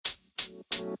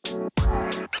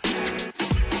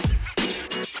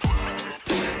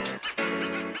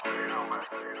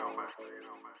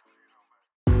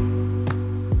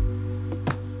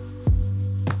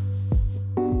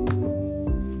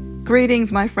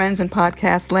Greetings, my friends in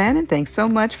podcast land, and thanks so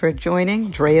much for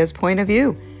joining Drea's Point of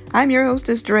View. I'm your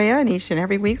hostess, Drea, and each and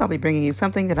every week I'll be bringing you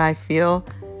something that I feel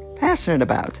passionate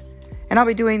about. And I'll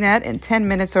be doing that in 10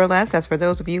 minutes or less. That's for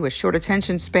those of you with short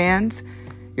attention spans.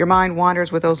 Your mind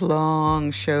wanders with those long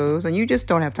shows, and you just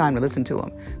don't have time to listen to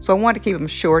them. So I want to keep them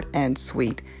short and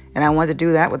sweet. And I want to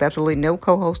do that with absolutely no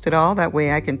co-host at all. That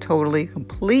way I can totally,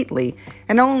 completely,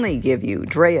 and only give you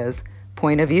Drea's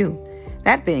point of view.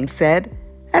 That being said,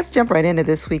 let's jump right into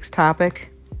this week's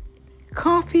topic.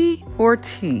 Coffee or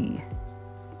tea?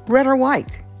 Red or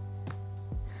white?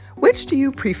 Which do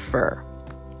you prefer?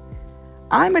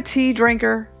 I'm a tea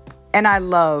drinker and I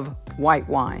love white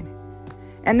wine.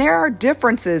 And there are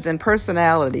differences in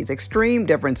personalities, extreme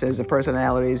differences in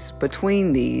personalities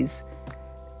between these.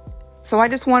 So I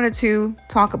just wanted to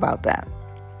talk about that.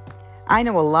 I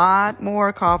know a lot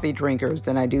more coffee drinkers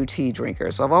than I do tea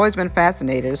drinkers. So I've always been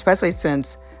fascinated, especially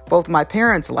since both my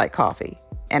parents like coffee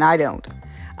and I don't.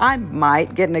 I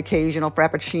might get an occasional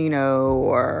frappuccino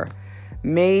or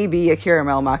maybe a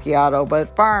caramel macchiato,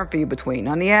 but far and few between.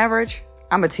 On the average,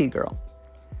 I'm a tea girl.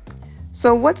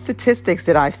 So what statistics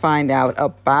did I find out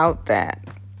about that?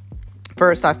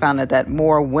 First, I found out that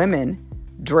more women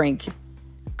drink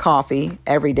coffee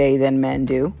every day than men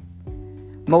do.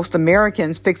 Most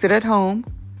Americans fix it at home,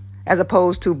 as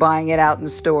opposed to buying it out in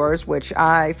stores, which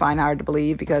I find hard to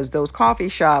believe because those coffee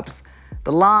shops,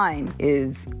 the line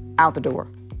is out the door.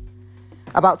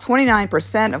 About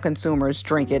 29% of consumers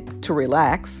drink it to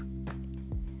relax.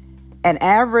 An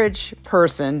average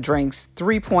person drinks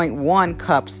 3.1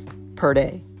 cups per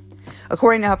day.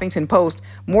 According to Huffington Post,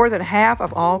 more than half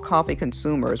of all coffee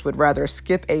consumers would rather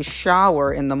skip a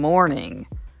shower in the morning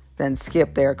than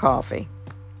skip their coffee.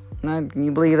 Now, can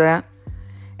you believe that?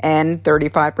 And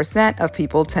 35% of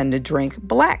people tend to drink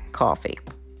black coffee.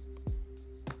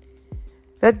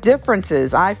 The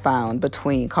differences I found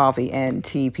between coffee and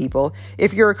tea people: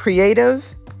 if you're a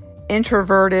creative,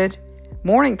 introverted,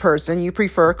 morning person, you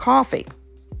prefer coffee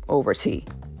over tea.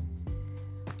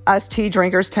 Us tea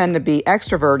drinkers tend to be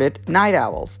extroverted night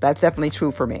owls. That's definitely true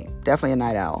for me. Definitely a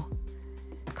night owl.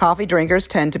 Coffee drinkers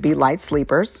tend to be light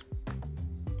sleepers,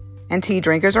 and tea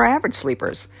drinkers are average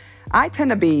sleepers. I tend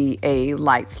to be a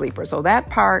light sleeper, so that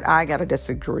part I got to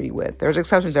disagree with. There's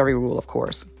exceptions to every rule, of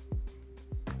course.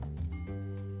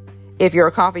 If you're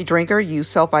a coffee drinker, you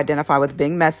self-identify with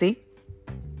being messy,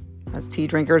 as tea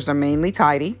drinkers are mainly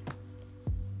tidy.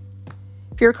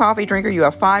 If you're a coffee drinker, you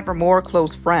have 5 or more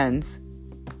close friends.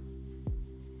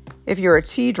 If you're a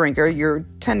tea drinker, you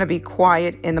tend to be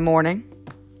quiet in the morning.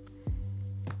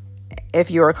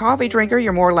 If you're a coffee drinker,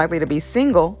 you're more likely to be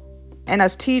single. And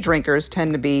us tea drinkers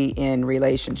tend to be in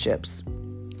relationships.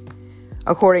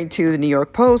 According to the New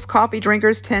York Post, coffee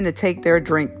drinkers tend to take their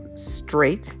drink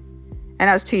straight. And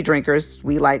us tea drinkers,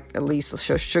 we like at least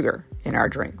sugar in our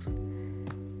drinks.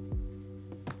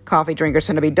 Coffee drinkers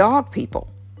tend to be dog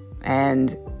people.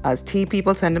 And us tea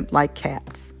people tend to like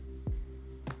cats.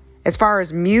 As far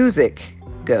as music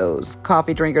goes,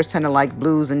 coffee drinkers tend to like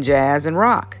blues and jazz and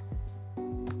rock.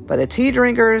 But the tea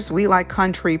drinkers, we like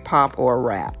country, pop, or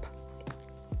rap.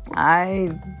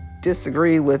 I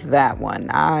disagree with that one.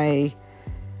 I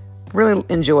really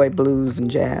enjoy blues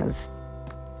and jazz.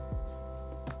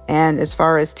 And as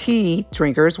far as tea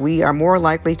drinkers, we are more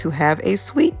likely to have a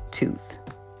sweet tooth.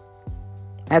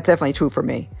 That's definitely true for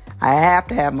me. I have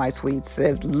to have my sweets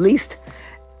at least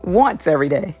once every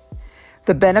day.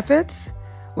 The benefits?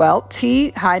 Well, tea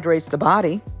hydrates the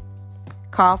body.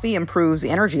 Coffee improves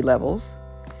energy levels.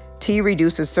 Tea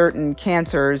reduces certain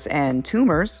cancers and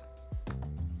tumors,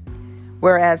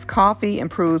 whereas coffee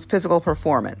improves physical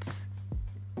performance.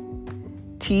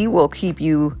 Tea will keep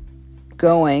you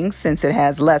going since it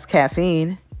has less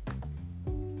caffeine.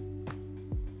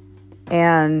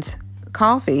 And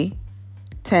coffee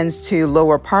tends to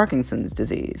lower Parkinson's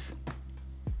disease.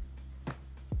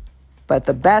 But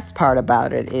the best part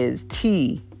about it is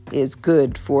tea is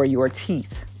good for your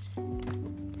teeth.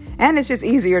 And it's just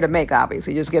easier to make,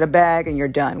 obviously. You just get a bag and you're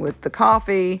done. With the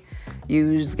coffee,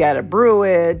 you just got to brew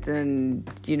it and,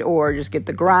 or just get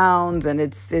the grounds. And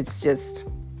it's just,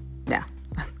 yeah,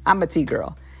 I'm a tea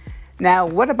girl. Now,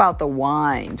 what about the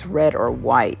wines, red or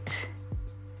white?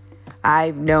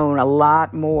 I've known a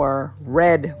lot more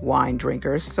red wine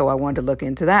drinkers, so I wanted to look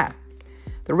into that.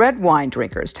 The red wine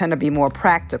drinkers tend to be more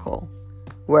practical,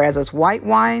 whereas us white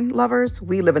wine lovers,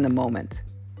 we live in the moment.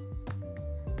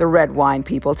 The red wine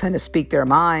people tend to speak their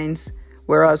minds,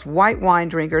 whereas white wine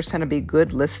drinkers tend to be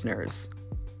good listeners.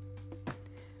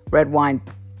 Red wine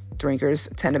drinkers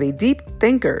tend to be deep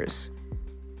thinkers,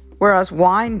 whereas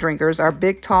wine drinkers are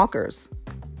big talkers.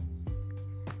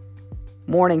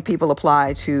 Morning people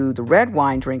apply to the red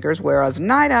wine drinkers, whereas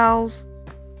night owls,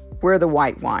 we're the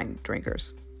white wine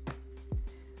drinkers.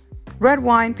 Red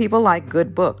wine people like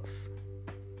good books,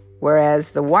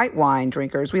 whereas the white wine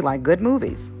drinkers, we like good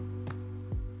movies.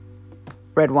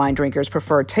 Red wine drinkers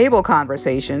prefer table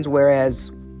conversations,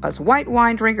 whereas us white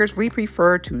wine drinkers, we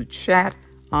prefer to chat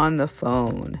on the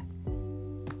phone.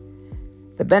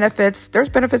 There's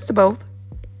benefits to both.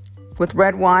 With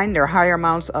red wine, there are higher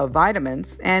amounts of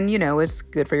vitamins, and it's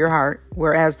good for your heart.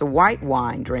 Whereas the white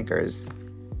wine drinkers,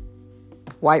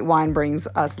 white wine brings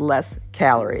us less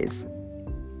calories.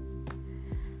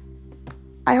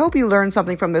 I hope you learned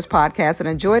something from this podcast and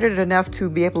enjoyed it enough to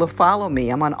be able to follow me.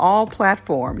 I'm on all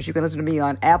platforms. You can listen to me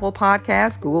on Apple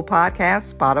Podcasts, Google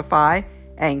Podcasts, Spotify,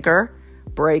 Anchor,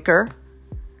 Breaker,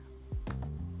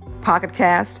 Pocket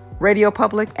Cast, Radio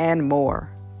Public, and more.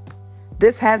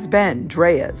 This has been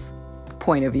Drea's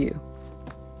Point of View.